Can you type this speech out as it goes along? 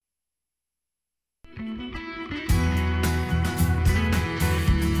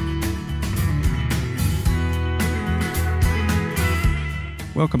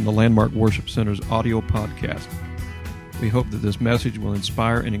Welcome to Landmark Worship Center's audio podcast. We hope that this message will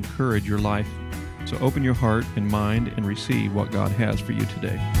inspire and encourage your life. So open your heart and mind and receive what God has for you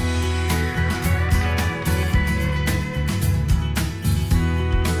today.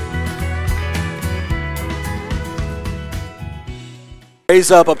 Raise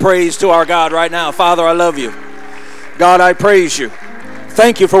up a praise to our God right now. Father, I love you. God, I praise you.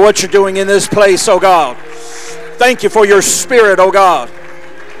 Thank you for what you're doing in this place, oh God. Thank you for your spirit, oh God.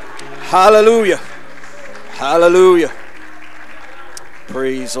 Hallelujah. Hallelujah.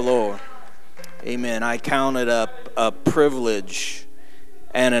 Praise the Lord. Amen. I count it a privilege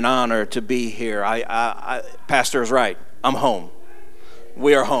and an honor to be here. Pastor is right. I'm home.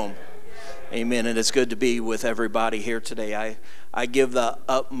 We are home. Amen. And it's good to be with everybody here today. I give the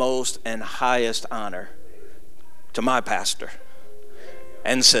utmost and highest honor to my pastor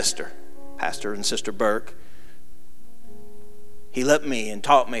and sister, Pastor and Sister Burke. He let me and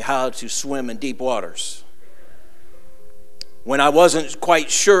taught me how to swim in deep waters. When I wasn't quite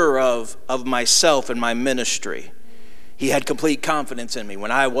sure of myself and my ministry, he had complete confidence in me.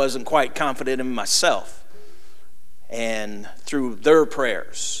 When I wasn't quite confident in myself, and through their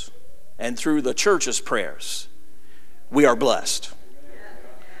prayers and through the church's prayers, we are blessed.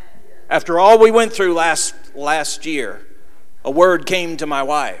 After all we went through last year, a word came to my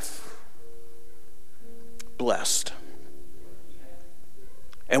wife: blessed.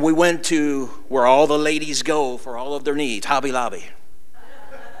 And we went to where all the ladies go for all of their needs, Hobby Lobby,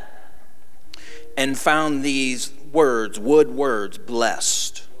 and found these words, wood words,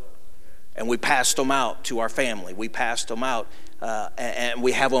 blessed. And we passed them out to our family. We passed them out, and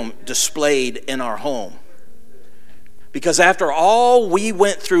we have them displayed in our home. Because after all we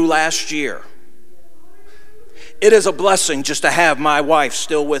went through last year, it is a blessing just to have my wife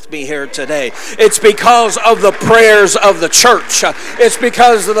still with me here today. It's because of the prayers of the church. It's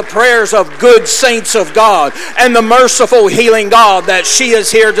because of the prayers of good saints of God and the merciful healing God that she is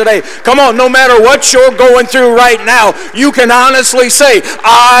here today. Come on, no matter what you're going through right now, you can honestly say,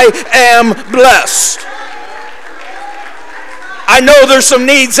 I am blessed. I know there's some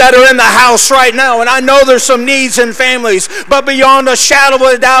needs that are in the house right now, and I know there's some needs in families, but beyond a shadow of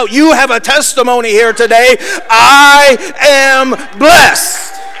a doubt, you have a testimony here today. I am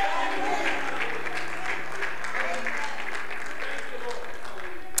blessed.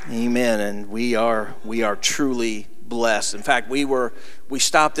 Amen. And we are truly blessed. In fact, we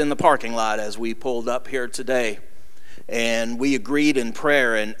stopped in the parking lot as we pulled up here today, and we agreed in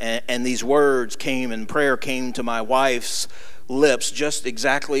prayer, and these words came, and prayer came to my wife's lips, just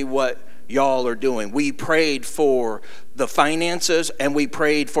exactly what y'all are doing. We prayed for the finances, and we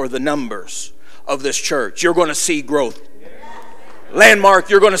prayed for the numbers of this church. You're going to see growth. Landmark,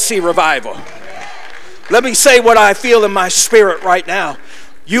 you're going to see revival. Let me say what I feel in my spirit right now.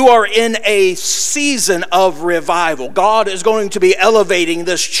 You are in a season of revival. God is going to be elevating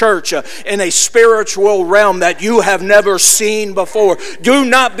this church in a spiritual realm that you have never seen before. Do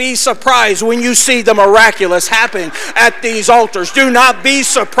not be surprised when you see the miraculous happen at these altars. Do not be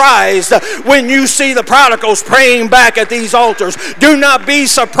surprised when you see the prodigals praying back at these altars. Do not be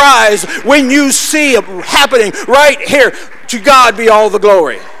surprised when you see it happening right here. To God be all the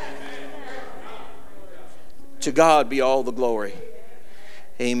glory. To God be all the glory.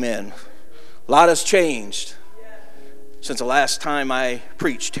 Amen. A lot has changed since the last time I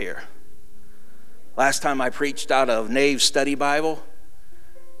preached here. Last time I preached out of Nave's study Bible,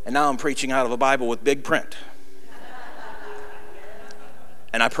 and now I'm preaching out of a Bible with big print.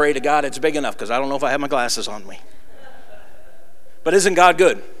 And I pray to God it's big enough, because I don't know if I have my glasses on me. But isn't God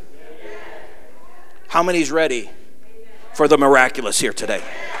good? How many's ready for the miraculous here today?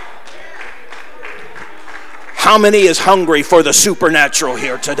 How many is hungry for the supernatural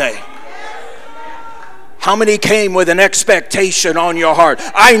here today? How many came with an expectation on your heart?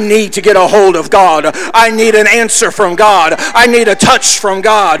 I need to get a hold of God. I need an answer from God. I need a touch from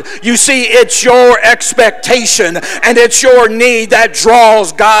God. You see, it's your expectation and it's your need that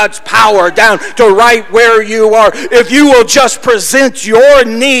draws God's power down to right where you are. If you will just present your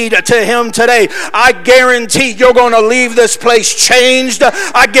need to Him today, I guarantee you're going to leave this place changed.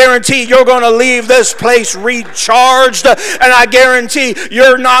 I guarantee you're going to leave this place recharged. And I guarantee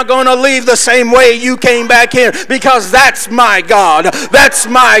you're not going to leave the same way you came back here, because that's my God. That's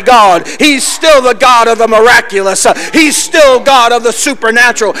my God. He's still the God of the miraculous. He's still God of the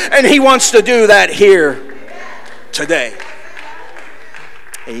supernatural, and He wants to do that here today.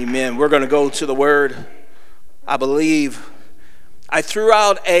 Amen. We're going to go to the Word. I believe I threw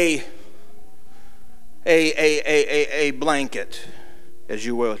out a a blanket, as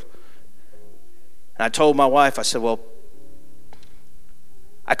you would. And I told my wife, I said, well,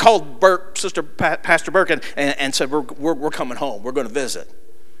 I called Pastor Burke, and said, we're coming home. We're going to visit.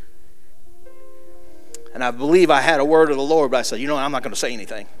 And I believe I had a word of the Lord, but I said, I'm not going to say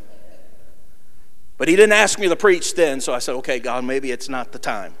anything. But he didn't ask me to preach then, so I said, okay, God, maybe it's not the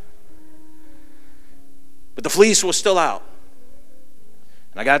time. But the fleece was still out.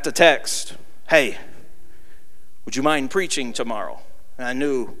 And I got the text, hey, would you mind preaching tomorrow? And I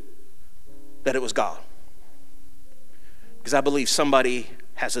knew that it was God. Because I believe somebody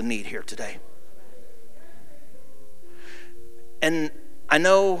has a need here today. And I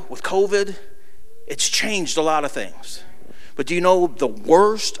know with COVID, it's changed a lot of things. But do you know the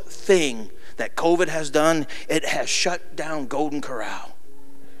worst thing that COVID has done? It has shut down Golden Corral.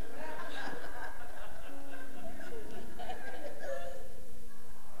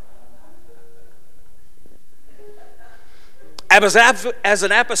 As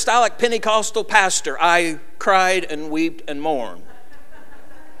an apostolic Pentecostal pastor, I cried and wept and mourned.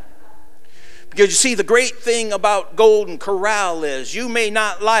 Because you see, the great thing about Golden Corral is you may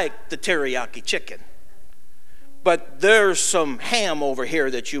not like the teriyaki chicken, but there's some ham over here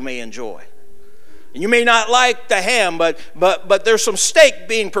that you may enjoy. And you may not like the ham, but there's some steak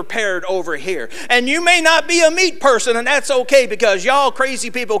being prepared over here. And you may not be a meat person, and that's okay, because y'all crazy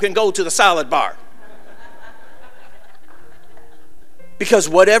people can go to the salad bar. Because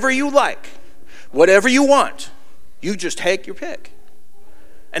whatever you like, whatever you want, you just take your pick.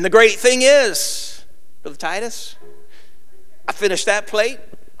 And the great thing is, Brother Titus, I finished that plate,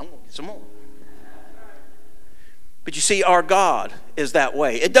 I'm going to get some more. But you see, our God is that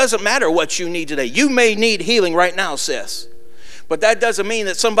way. It doesn't matter what you need today. You may need healing right now, sis. But that doesn't mean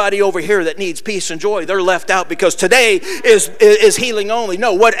that somebody over here that needs peace and joy, they're left out, because today is healing only.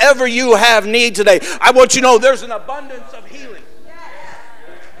 No, whatever you have need today, I want you to know there's an abundance of healing.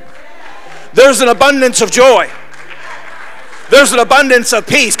 There's an abundance of joy. There's an abundance of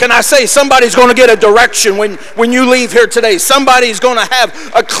peace. Can I say somebody's going to get a direction when you leave here today? Somebody's going to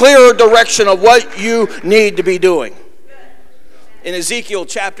have a clearer direction of what you need to be doing. In Ezekiel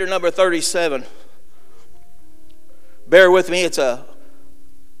chapter number 37, bear with me, it's a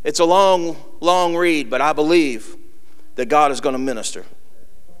long read, but I believe that God is going to minister.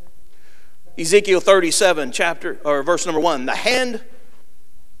 Ezekiel 37, verse number 1. The hand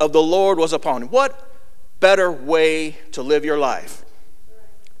of the Lord was upon him. What better way to live your life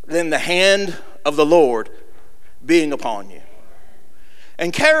than the hand of the Lord being upon you?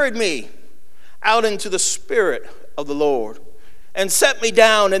 And carried me out into the spirit of the Lord, and set me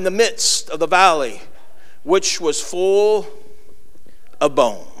down in the midst of the valley, which was full of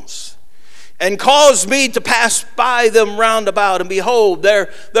bones, and caused me to pass by them round about. And behold,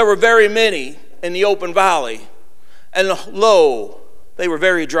 there were very many in the open valley, and lo, they were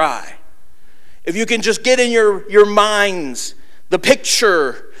very dry. If you can just get in your minds the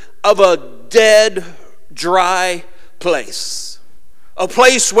picture of a dead, dry place. A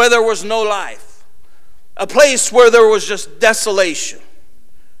place where there was no life. A place where there was just desolation.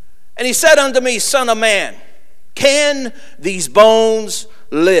 And he said unto me, Son of man, can these bones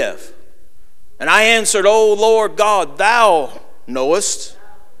live? And I answered, O Lord God, thou knowest.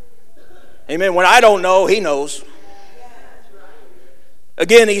 Amen. When I don't know, he knows.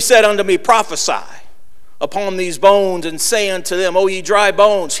 Again, he said unto me, prophesy upon these bones, and say unto them, O ye dry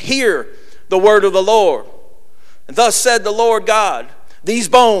bones, hear the word of the Lord. And thus said the Lord God, these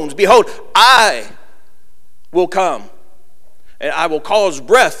bones, behold, I will come, and I will cause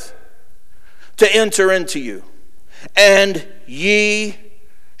breath to enter into you, and ye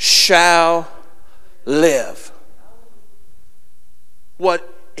shall live.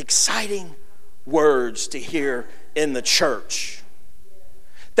 What exciting words to hear in the church.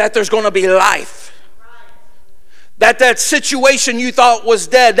 That there's going to be life. That situation you thought was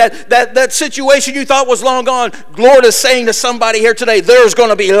dead, that situation you thought was long gone, Lord is saying to somebody here today, there's going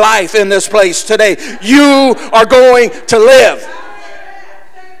to be life in this place today. You are going to live.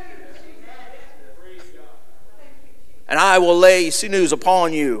 And I will lay sinews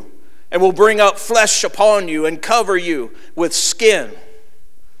upon you, and will bring up flesh upon you, and cover you with skin,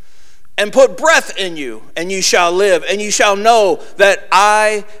 and put breath in you, and you shall live, and you shall know that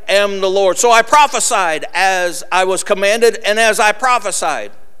I am the Lord. So I prophesied as I was commanded, and as I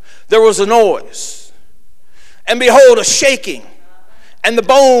prophesied, there was a noise. And behold, a shaking, and the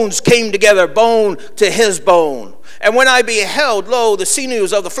bones came together, bone to his bone. And when I beheld, lo, the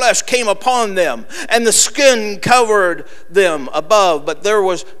sinews of the flesh came upon them, and the skin covered them above, but there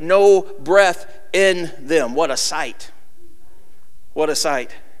was no breath in them. What a sight. What a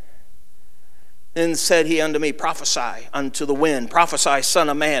sight. Then said he unto me, prophesy unto the wind, prophesy, son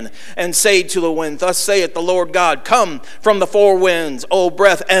of man, and say to the wind, thus saith the Lord God, come from the four winds, O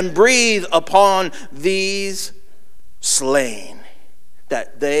breath, and breathe upon these slain,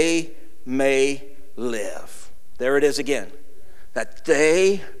 that they may live. There it is again. That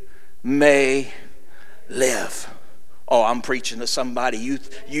they may live. Oh, I'm preaching to somebody.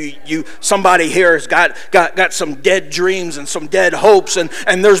 Somebody here has got some dead dreams and some dead hopes, and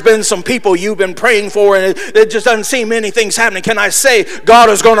there's been some people you've been praying for, and it just doesn't seem anything's happening. Can I say God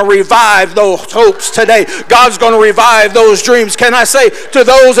is going to revive those hopes today? God's going to revive those dreams. Can I say to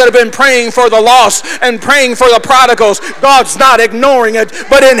those that have been praying for the lost and praying for the prodigals, God's not ignoring it,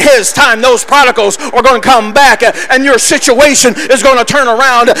 but in His time, those prodigals are going to come back, and your situation is going to turn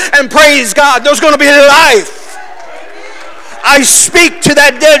around, and praise God, there's going to be life. I speak to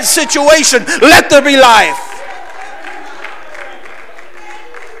that dead situation. Let there be life.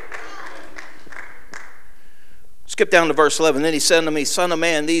 Skip down to verse 11. Then he said unto me, son of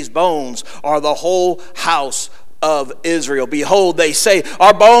man, these bones are the whole house of Israel. Behold, they say,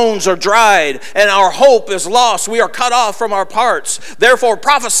 our bones are dried, and our hope is lost. We are cut off from our parts. Therefore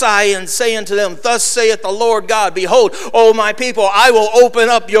prophesy and say unto them, thus saith the Lord God, behold, O my people, I will open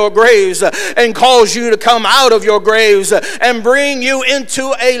up your graves and cause you to come out of your graves and bring you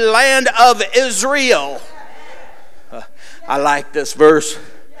into a land of Israel. I like this verse.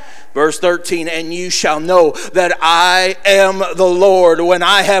 Verse 13, and you shall know that I am the Lord when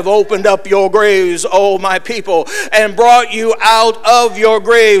I have opened up your graves, O my people, and brought you out of your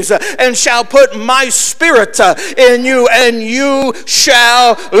graves, and shall put my spirit in you, and you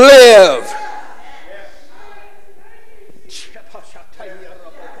shall live.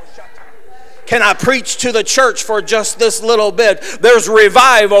 Can I preach to the church for just this little bit? There's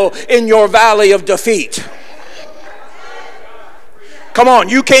revival in your valley of defeat. Come on,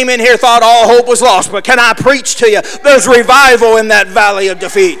 you came in here, thought all hope was lost, but can I preach to you? There's revival in that valley of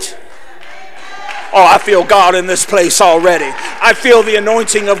defeat. Oh, I feel God in this place already. I feel the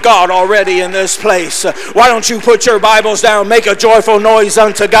anointing of God already in this place. Why don't you put your Bibles down, make a joyful noise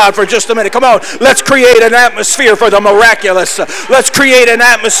unto God for just a minute. Come on, let's create an atmosphere for the miraculous. Let's create an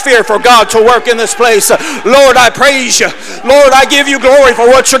atmosphere for God to work in this place. Lord, I praise you. Lord, I give you glory for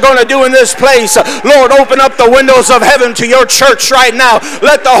what you're going to do in this place. Lord, open up the windows of heaven to your church right now.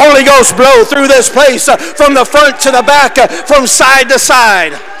 Let the Holy Ghost blow through this place from the front to the back, from side to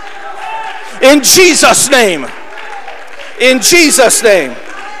side. In Jesus' name. In Jesus' name.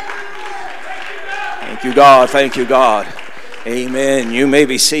 Thank you, God. Thank you, God. Amen. You may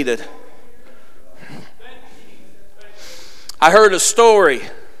be seated. I heard a story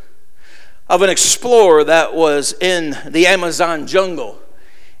of an explorer that was in the Amazon jungle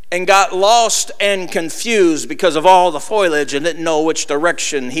and got lost and confused because of all the foliage and didn't know which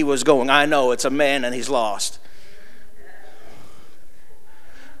direction he was going. I know it's a man and he's lost.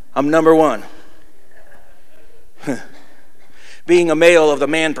 I'm number one. Being a male of the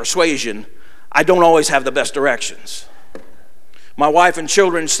man persuasion, I don't always have the best directions. My wife and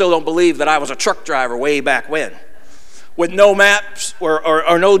children still don't believe that I was a truck driver way back when. With no maps or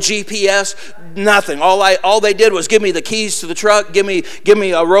no GPS, nothing. All they did was give me the keys to the truck, give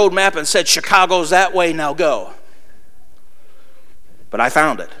me a road map and said, Chicago's that way, now go. But I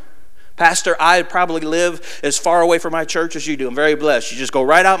found it. Pastor, I probably live as far away from my church as you do. I'm very blessed. You just go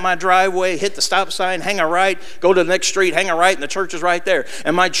right out my driveway, hit the stop sign, hang a right, go to the next street, hang a right, and the church is right there.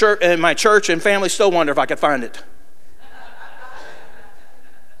 And my church and family still wonder if I could find it.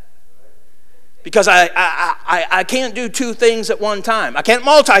 Because I can't do two things at one time. I can't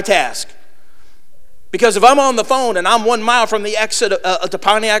multitask. Because if I'm on the phone and I'm 1 mile from the exit to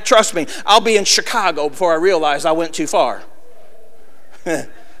Pontiac, trust me, I'll be in Chicago before I realize I went too far.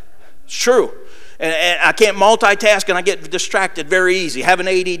 It's true. And I can't multitask and I get distracted very easy. Having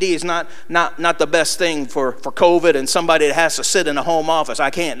ADD is not the best thing for COVID and somebody that has to sit in a home office. I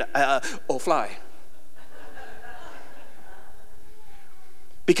can't. Fly.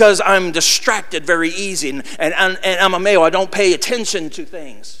 Because I'm distracted very easy and I'm a male. I don't pay attention to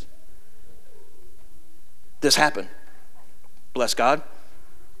things. This happened. Bless God.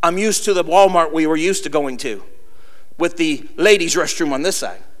 I'm used to the Walmart we were used to going to with the ladies' restroom on this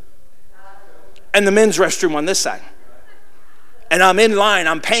side and the men's restroom on this side. And I'm in line,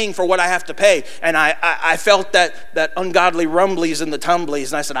 I'm paying for what I have to pay. And I felt that ungodly rumblies and the tumblies.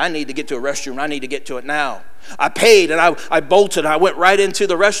 And I said, I need to get to a restroom. I need to get to it now. I paid and I bolted. I went right into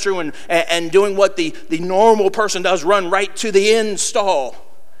the restroom and doing what the normal person does, run right to the end stall.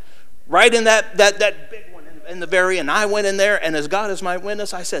 Right in that big one in the very end. I went in there, and as God is my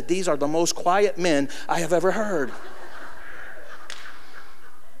witness, I said, these are the most quiet men I have ever heard.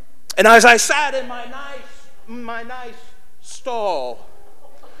 And as I sat in my nice stall,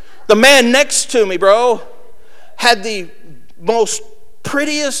 the man next to me, bro, had the most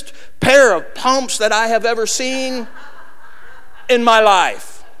prettiest pair of pumps that I have ever seen in my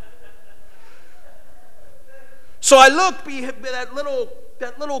life. So I looked at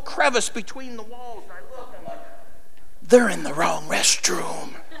that little crevice between the walls, and I looked, and I'm like, they're in the wrong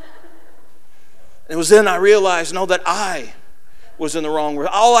restroom. And it was then I realized, no, that I was in the wrong restroom.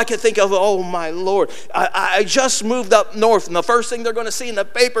 All I could think of, oh my Lord, I just moved up north, and the first thing they're going to see in the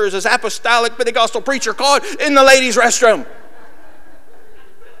paper is this apostolic Pentecostal preacher caught in the ladies' restroom.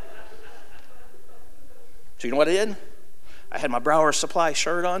 So you know what I did? I had my Brower Supply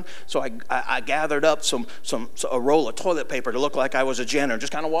shirt on, so I gathered up a roll of toilet paper to look like I was a janitor.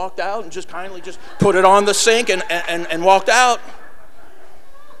 Just kind of walked out and just kindly just put it on the sink and walked out.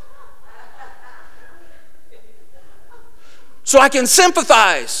 So I can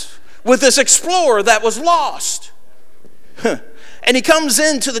sympathize with this explorer that was lost. And he comes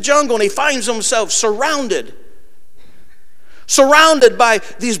into the jungle and he finds himself surrounded by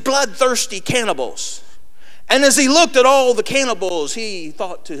these bloodthirsty cannibals. And as he looked at all the cannibals, he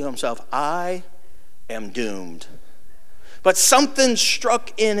thought to himself, I am doomed. But something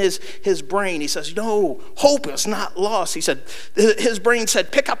struck in his brain. He says, no, hope is not lost. He said, his brain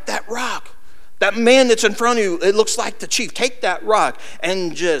said, pick up that rock. That man that's in front of you, it looks like the chief. Take that rock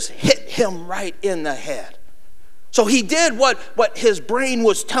and just hit him right in the head. So he did what his brain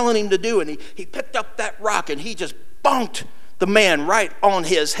was telling him to do, and he picked up that rock and he just bonked the man right on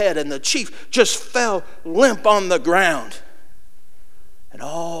his head, and the chief just fell limp on the ground. And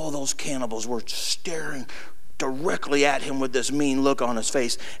all those cannibals were staring directly at him with this mean look on his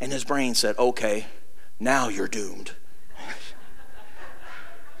face, and his brain said, okay, now you're doomed.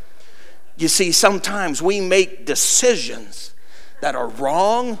 You see, sometimes we make decisions that are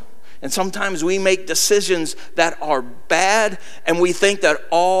wrong, and sometimes we make decisions that are bad, and we think that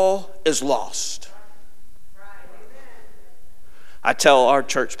all is lost. I tell our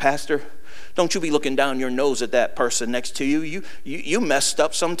church pastor, don't you be looking down your nose at that person next to you. You messed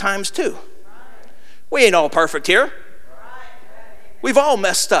up sometimes too. We ain't all perfect here. We've all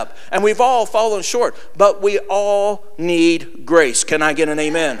messed up, and we've all fallen short, but we all need grace. Can I get an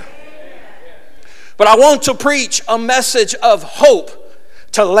amen? But I want to preach a message of hope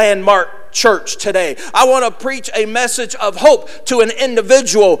to Landmark Church today. I want to preach a message of hope to an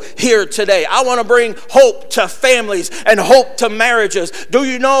individual here today. I want to bring hope to families and hope to marriages. Do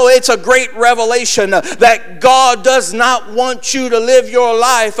you know it's a great revelation that God does not want you to live your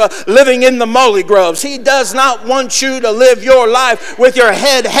life living in the molly grubs. He does not want you to live your life with your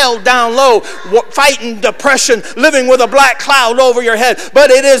head held down low, fighting depression, living with a black cloud over your head.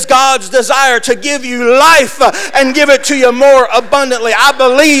 But it is God's desire to give you life and give it to you more abundantly. I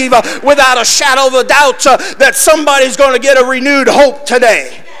believe without a shadow of a doubt that somebody's going to get a renewed hope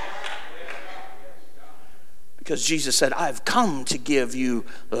today. Because Jesus said, I've come to give you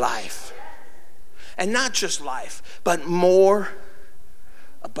life. And not just life, but more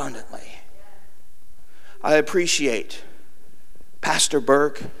abundantly. I appreciate Pastor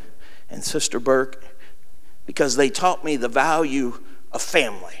Burke and Sister Burke because they taught me the value of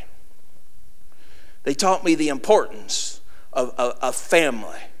family. They taught me the importance of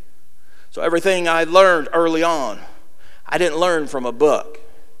family. So everything I learned early on, I didn't learn from a book.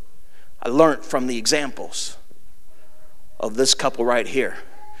 I learned from the examples of this couple right here.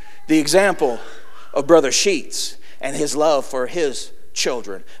 The example of Brother Sheets and his love for his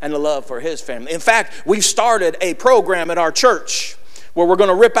children and the love for his family. In fact, we've started a program at our church where we're going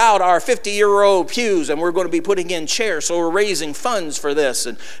to rip out our 50-year-old pews and we're going to be putting in chairs. So we're raising funds for this.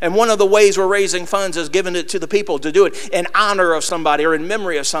 And one of the ways we're raising funds is giving it to the people to do it in honor of somebody or in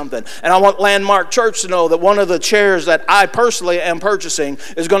memory of something. And I want Landmark Church to know that one of the chairs that I personally am purchasing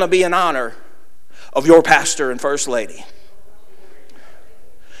is going to be in honor of your pastor and first lady.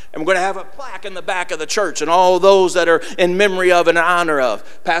 And we're going to have a plaque in the back of the church and all those that are in memory of and in honor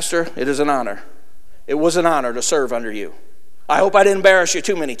of. Pastor, it is an honor. It was an honor to serve under you. I hope I didn't embarrass you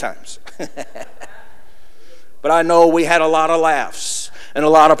too many times. But I know we had a lot of laughs and a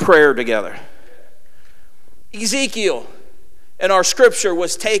lot of prayer together. Ezekiel in our scripture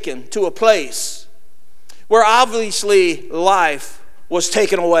was taken to a place where obviously life was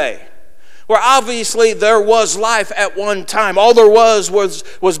taken away. Where obviously there was life at one time. All there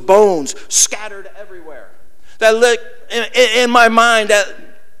was bones scattered everywhere. That in my mind, that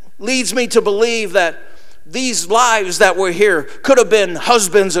leads me to believe that these lives that were here could have been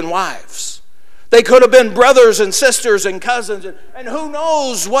husbands and wives. They could have been brothers and sisters and cousins. And who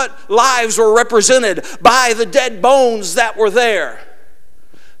knows what lives were represented by the dead bones that were there.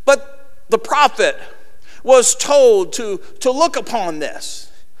 But the prophet was told to look upon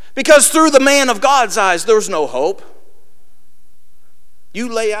this. Because through the man of God's eyes, there's no hope. You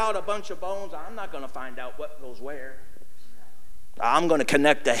lay out a bunch of bones, I'm not going to find out what goes where. I'm going to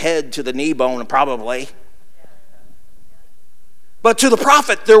connect the head to the knee bone probably. But to the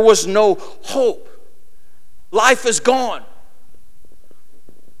prophet, there was no hope. Life is gone.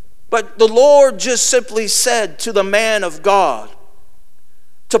 But the Lord just simply said to the man of God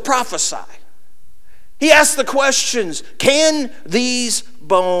to prophesy. He asked the questions, can these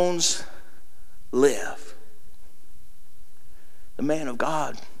bones live? The man of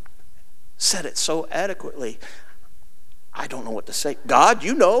God said it so adequately. I don't know what to say. God,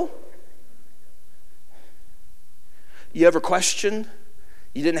 you know. You ever questioned?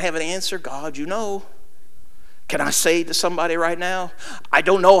 You didn't have an answer? God, you know. Can I say to somebody right now, I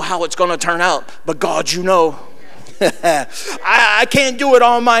don't know how it's going to turn out, but God, you know. I can't do it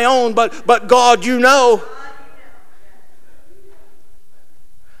on my own, but God, you know.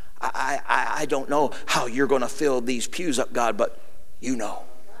 I don't know how you're going to fill these pews up, God, but you know.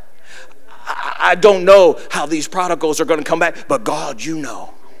 I don't know how these prodigals are going to come back, but God, you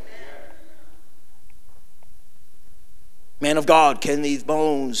know. Man of God, can these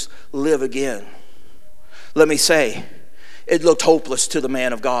bones live again? Let me say, it looked hopeless to the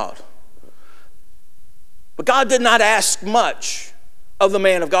man of God. But God did not ask much of the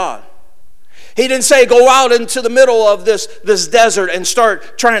man of God. He didn't say, go out into the middle of this desert and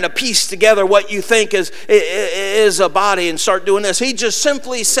start trying to piece together what you think is a body and start doing this. He just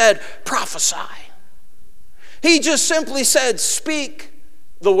simply said, prophesy. He just simply said, speak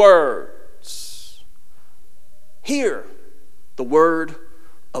the words. Hear the word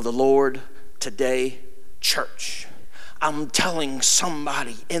of the Lord today, church. I'm telling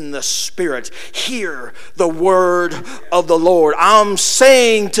somebody in the spirit, hear the word of the Lord. I'm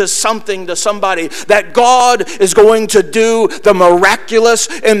saying to somebody that God is going to do the miraculous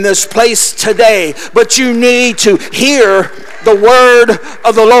in this place today. But you need to hear the word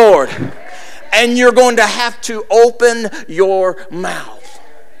of the Lord. And you're going to have to open your mouth.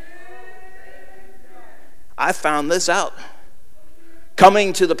 I found this out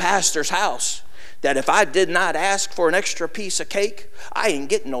coming to the pastor's house, that if I did not ask for an extra piece of cake, I ain't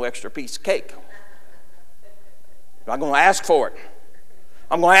getting no extra piece of cake. I'm going to ask for it.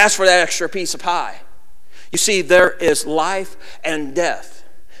 I'm going to ask for that extra piece of pie. You see, there is life and death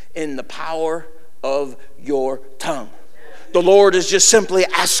in the power of your tongue. The Lord is just simply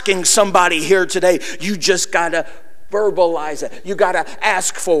asking somebody here today, you just got to verbalize it. You got to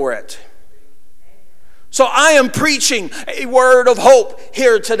ask for it. So I am preaching a word of hope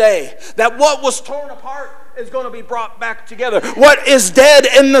here today, that what was torn apart is going to be brought back together. What is dead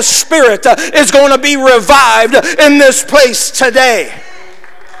in the spirit is going to be revived in this place today.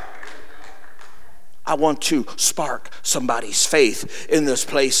 I want to spark somebody's faith in this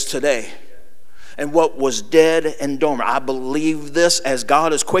place today. And what was dead and dormant, I believe this as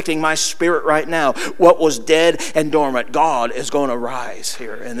God is quickening my spirit right now. What was dead and dormant, God is going to rise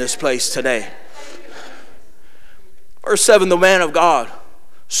here in this place today. Verse 7, the man of God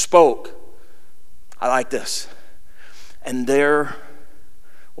spoke. I like this. And there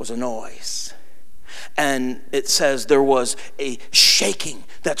was a noise. And it says there was a shaking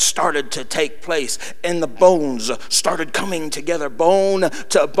that started to take place. And the bones started coming together, bone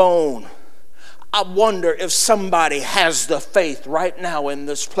to bone. I wonder if somebody has the faith right now in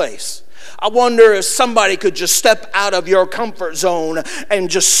this place. I wonder if somebody could just step out of your comfort zone and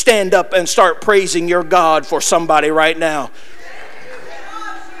just stand up and start praising your God for somebody right now.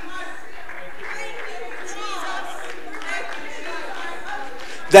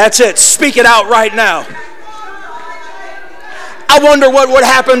 That's it. Speak it out right now. I wonder what would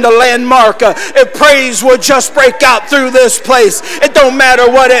happen to Landmark if praise would just break out through this place. It don't matter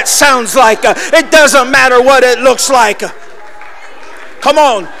what it sounds like. It doesn't matter what it looks like. Come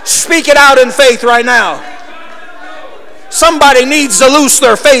on, speak it out in faith right now. Somebody needs to loose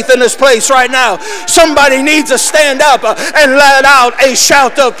their faith in this place right now. Somebody needs to stand up and let out a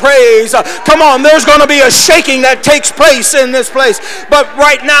shout of praise. Come on, there's going to be a shaking that takes place in this place. But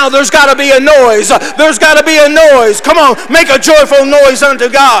right now, there's got to be a noise. There's got to be a noise. Come on, make a joyful noise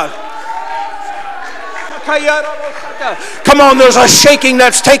unto God. Come on, there's a shaking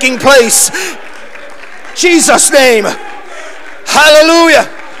that's taking place. Jesus' name.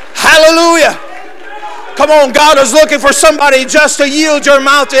 Hallelujah. Hallelujah. Come on, God is looking for somebody just to yield your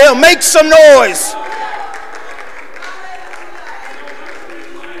mouth to Him. Make some noise.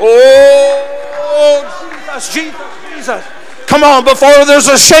 Oh, Jesus, Jesus, Jesus. Come on, before there's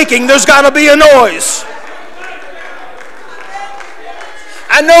a shaking, there's got to be a noise.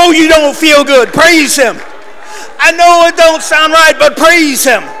 I know you don't feel good. Praise Him. I know it don't sound right, but praise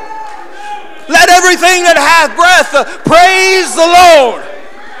Him. Let everything that hath breath praise the Lord.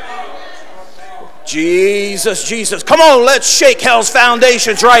 Jesus, Jesus. Come on, let's shake hell's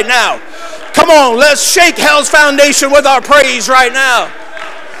foundations right now. Come on, let's shake hell's foundation with our praise right now.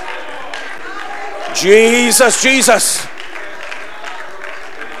 Jesus, Jesus.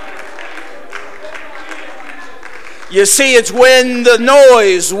 You see, it's when the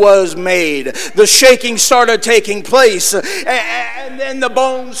noise was made, the shaking started taking place, and then the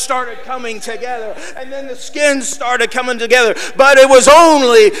bones started coming together, and then the skin started coming together. But it was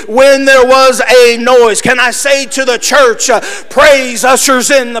only when there was a noise. Can I say to the church, praise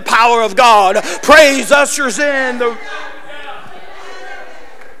ushers in the power of God. Praise ushers in the...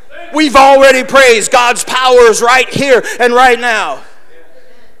 We've already praised. God's power is right here and right now.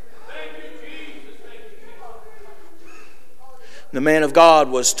 The man of God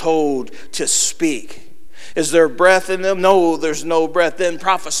was told to speak. Is there breath in them? No, there's no breath. Then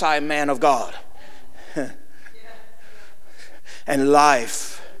prophesy, man of God. And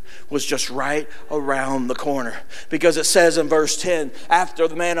life was just right around the corner. Because it says in verse 10, after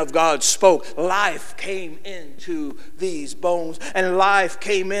the man of God spoke, life came into these bones and life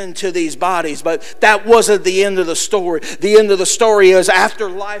came into these bodies. But that wasn't the end of the story. The end of the story is after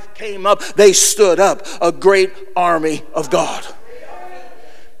life came up, they stood up, a great army of God.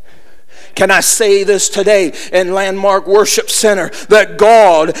 Can I say this today in Landmark Worship Center, that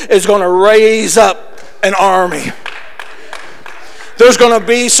God is going to raise up an army. There's going to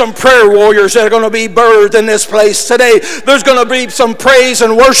be some prayer warriors that are going to be birthed in this place today. There's going to be some praise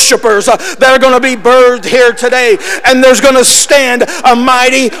and worshipers that are going to be birthed here today. And there's going to stand a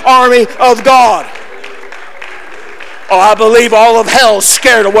mighty army of God. Oh, I believe all of hell is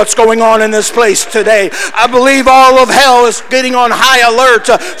scared of what's going on in this place today. I believe all of hell is getting on high alert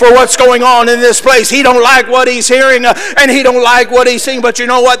for what's going on in this place. He don't like what he's hearing and he don't like what he's seeing, but you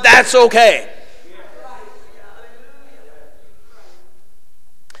know what? That's okay.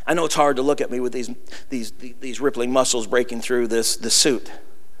 I know it's hard to look at me with these rippling muscles breaking through the suit.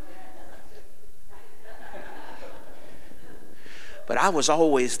 But I was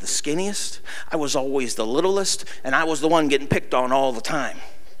always the skinniest, I was always the littlest, and I was the one getting picked on all the time.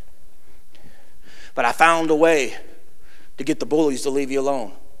 But I found a way to get the bullies to leave you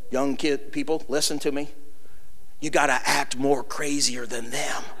alone. Young people, listen to me. You got to act more crazier than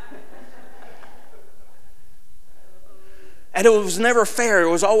them. And it was never fair. It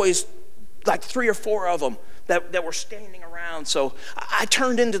was always like 3 or 4 of them that were standing around. So I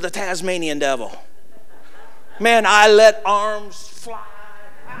turned into the Tasmanian devil. Man, I let arms fly.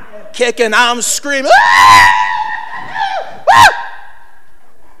 I'm kicking, I'm screaming.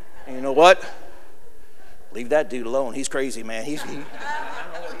 And you know what? Leave that dude alone. He's crazy, man. I don't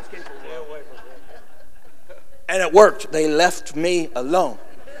know what he's capable of. And it worked. They left me alone.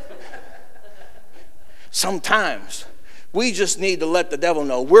 Sometimes we just need to let the devil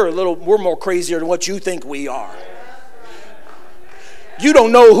know we're more crazier than what you think we are. You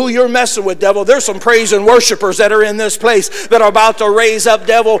don't know who you're messing with, devil. There's some praise and worshipers that are in this place that are about to raise up,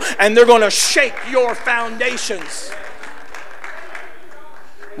 devil, and they're going to shake your foundations.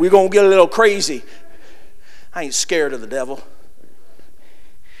 We're going to get a little crazy. I ain't scared of the devil.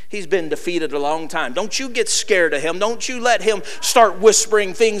 He's been defeated a long time. Don't you get scared of him. Don't you let him start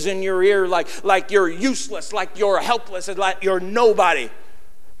whispering things in your ear like you're useless, like you're helpless, and like you're nobody.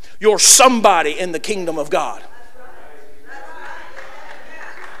 You're somebody in the kingdom of God.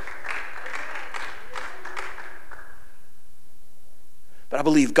 But I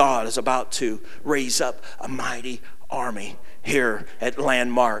believe God is about to raise up a mighty army here at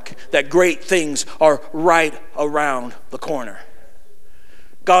Landmark. That great things are right around the corner.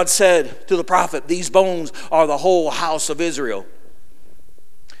 God said to the prophet, these bones are the whole house of Israel.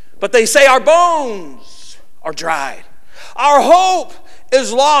 But they say our bones are dried. Our hope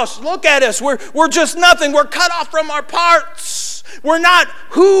is lost. Look at us. We're just nothing. We're cut off from our parts. We're not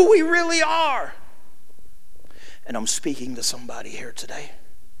who we really are. And I'm speaking to somebody here today.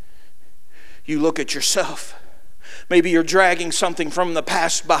 You look at yourself. Maybe you're dragging something from the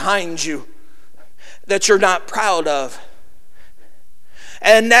past behind you that you're not proud of.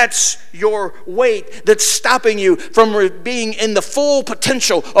 And that's your weight that's stopping you from being in the full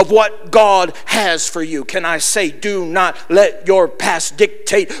potential of what God has for you. Can I say, do not let your past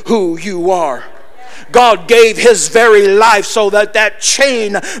dictate who you are. God gave his very life so that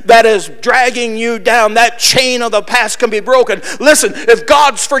chain that is dragging you down, that chain of the past can be broken. Listen, if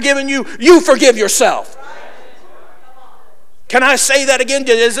God's forgiven you, you forgive yourself. Can I say that again?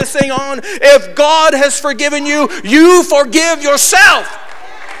 Is this thing on? If God has forgiven you, you forgive yourself.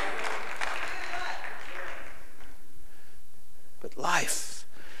 life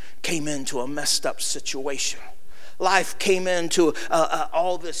came into a messed up situation. Life came into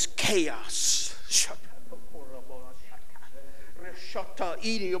all this chaos.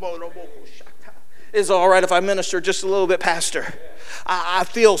 Is it all right if I minister just a little bit, Pastor? I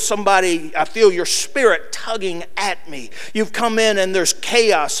feel your spirit tugging at me. You've come in and there's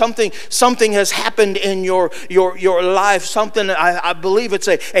chaos. Something has happened in your life. Something, I believe it's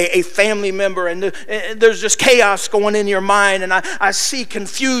a family member, and there's just chaos going in your mind, and I see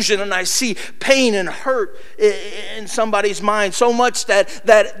confusion, and I see pain and hurt in somebody's mind, so much that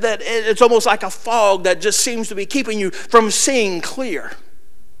it's almost like a fog that just seems to be keeping you from seeing clear.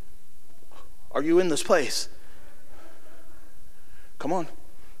 Are you in this place? Come on.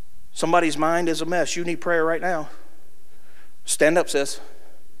 Somebody's mind is a mess. You need prayer right now. Stand up, sis.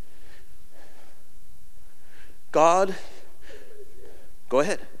 God, go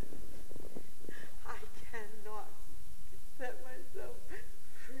ahead. I cannot set myself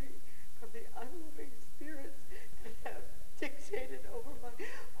free from the unloving spirits that have dictated over my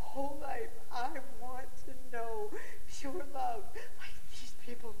whole life. I want to know pure love like these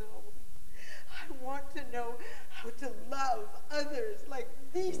people know. I want to know how to love others like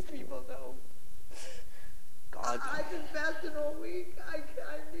these people know. God. I've been fasting all week. I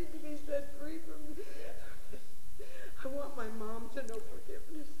need to be set free from this. I want my mom to know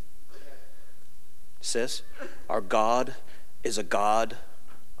forgiveness. Sis, our God is a God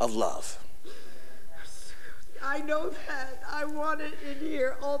of love. I know that. I want it in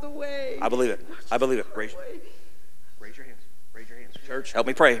here all the way. I believe it. I believe it. Raise your hands. Raise your hands. Church, help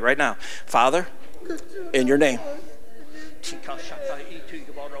me pray right now. Father, in your name.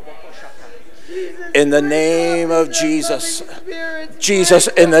 In the name of Jesus. Jesus,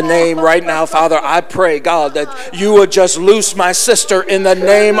 in the name right now, Father, I pray, God, that you would just loose my sister in the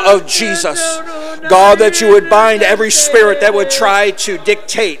name of Jesus. God, that you would bind every spirit that would try to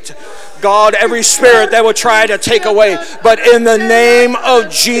dictate. God, every spirit that would try to take away. But in the name of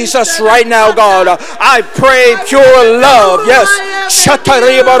Jesus right now, God, I pray pure love. Yes.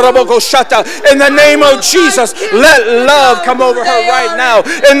 In the name of Jesus, let love come over her right now.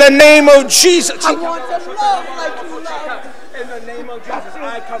 In the name of Jesus. I want to love like you love. In the name of Jesus,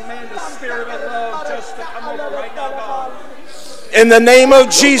 I command the spirit of love just to come over right now, God. In the name of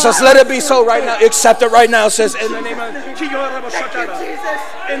Jesus, let it be so right now. Accept it right now, says in the name of Jesus.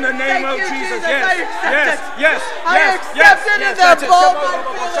 In the name of Jesus. Yes. I accept it in the bulb.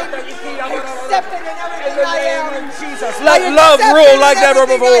 Accept it in everything I am. Jesus, let love rule like never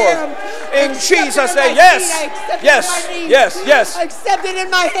before. In Jesus' name, yes. Accept it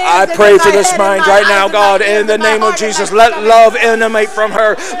in my hands. I pray for this mind right now, God, in the name of Jesus. Let love emanate from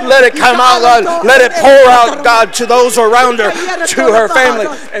her. Let it come out, God. Let it pour out, God, to those around her, to her family.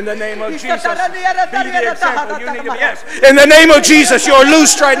 In the name of Jesus, be the example you need to be. Yes. In the name of Jesus, you're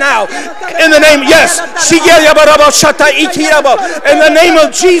loosed right now. In the name, yes. In the name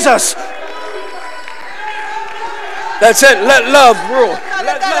of Jesus. That's it. Let love rule.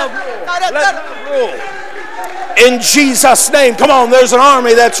 Let love rule. Let love rule. In Jesus' name. Come on, there's an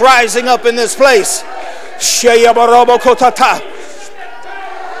army that's rising up in this place.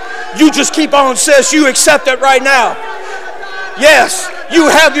 You just keep on, sis. You accept it right now. Yes, you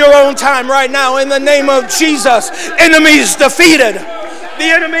have your own time right now in the name of Jesus. Enemy is defeated. The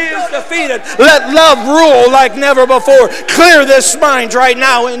enemy is defeated. Let love rule like never before. Clear this mind right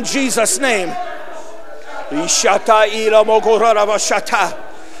now in Jesus' name. In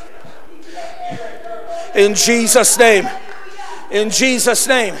Jesus' name. In Jesus'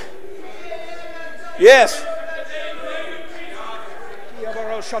 name. Yes.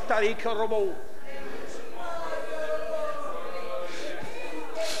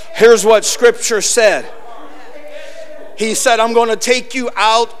 Here's what Scripture said. He said, I'm going to take you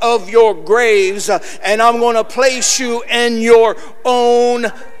out of your graves and I'm going to place you in your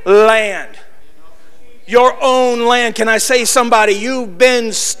own land. Your own land. Can I say, somebody, you've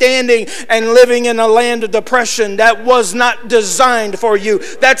been standing and living in a land of depression that was not designed for you.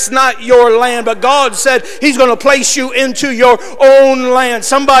 That's not your land, but God said He's going to place you into your own land.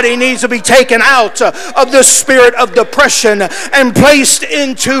 Somebody needs to be taken out of the spirit of depression and placed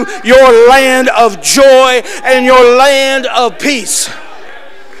into your land of joy and your land of peace.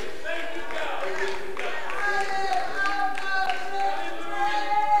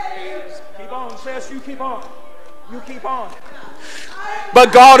 You keep on.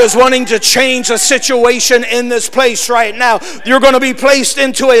 But God is wanting to change the situation in this place right now. You're going to be placed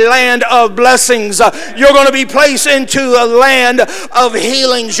into a land of blessings. You're going to be placed into a land of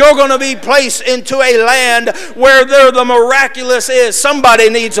healings. You're going to be placed into a land where the miraculous is. Somebody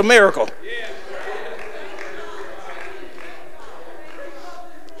needs a miracle.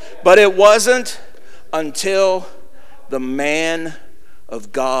 But it wasn't until the man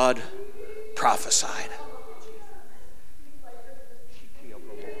of God prophesied.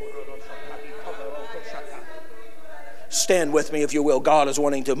 Stand with me if you will. God is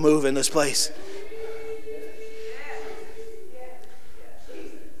wanting to move in this place.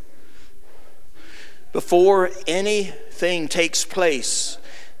 Before anything takes place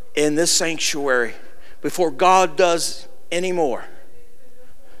in this sanctuary, before God does any more,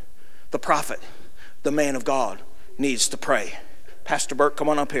 the prophet, the man of God, needs to pray. Pastor Burke, come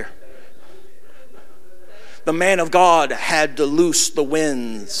on up here. The man of God had to loose the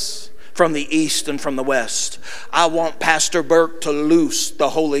winds from the east and from the west. I want Pastor Burke to loose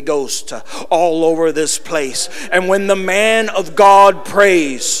the Holy Ghost all over this place. And when the man of God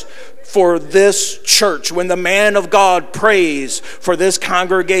prays for this church, when the man of God prays for this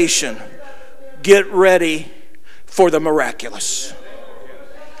congregation, get ready for the miraculous.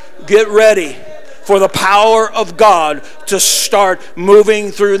 Get ready for the power of God to start moving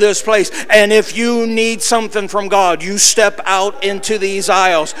through this place. And if you need something from God, you step out into these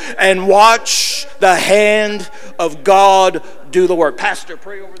aisles and watch the hand of God do the work. Pastor,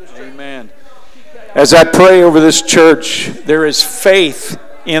 pray over this church. Amen. As I pray over this church, there is faith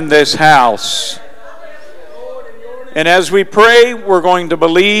in this house. And as we pray, we're going to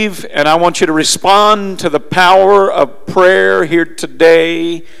believe, and I want you to respond to the power of prayer here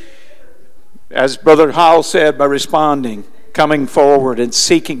today. As Brother Heil said, by responding, coming forward and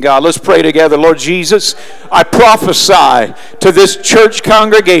seeking God. Let's pray together. Lord Jesus, I prophesy to this church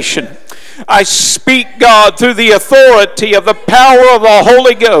congregation. I speak, God, through the authority of the power of the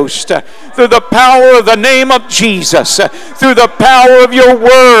Holy Ghost, through the power of the name of Jesus, through the power of your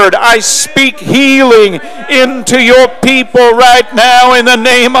word. I speak healing into your people right now in the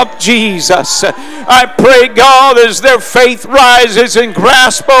name of Jesus. I pray, God, as their faith rises and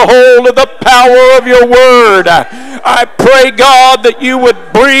grasp a hold of the power of your word, I pray, God, that you would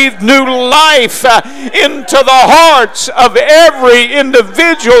breathe new life into the hearts of every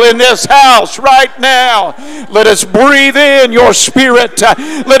individual in this house right now. Let us breathe in your spirit.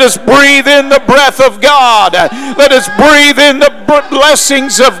 Let us breathe in the breath of God. Let us breathe in the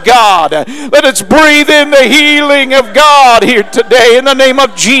blessings of God. Let us breathe in the healing of God here today in the name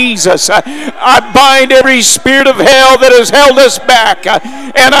of Jesus. I bind every spirit of hell that has held us back,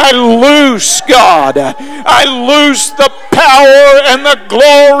 and I loose, God, I loose the power and the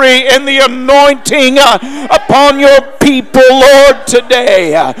glory and the anointing upon your people, Lord,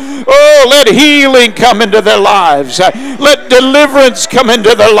 today. Oh, let healing come into their lives. Let deliverance come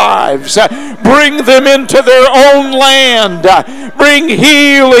into their lives. Bring them into their own land. Bring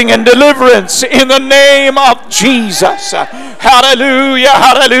healing and deliverance in the name of Jesus. Hallelujah,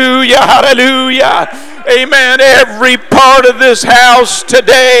 hallelujah, hallelujah. Amen. Every part of this house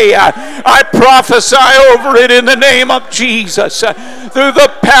today, I prophesy over it in the name of Jesus. Through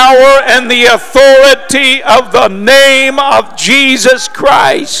the power and the authority of the name of Jesus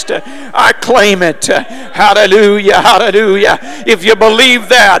Christ, I claim it. Hallelujah, hallelujah. If you believe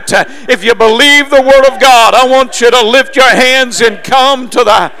that, if you believe the Word of God, I want you to lift your hands and come to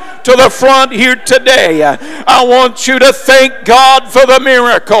the front here today. I want you to thank God for the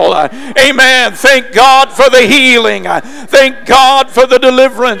miracle. Amen. Thank God for the healing. Thank God for the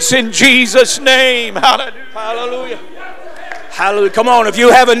deliverance in Jesus' name. Hallelujah. Hallelujah. Hallelujah. Come on, if you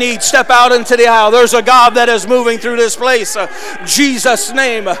have a need, step out into the aisle. There's a God that is moving through this place. Jesus'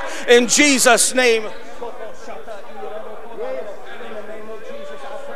 name. In Jesus' name.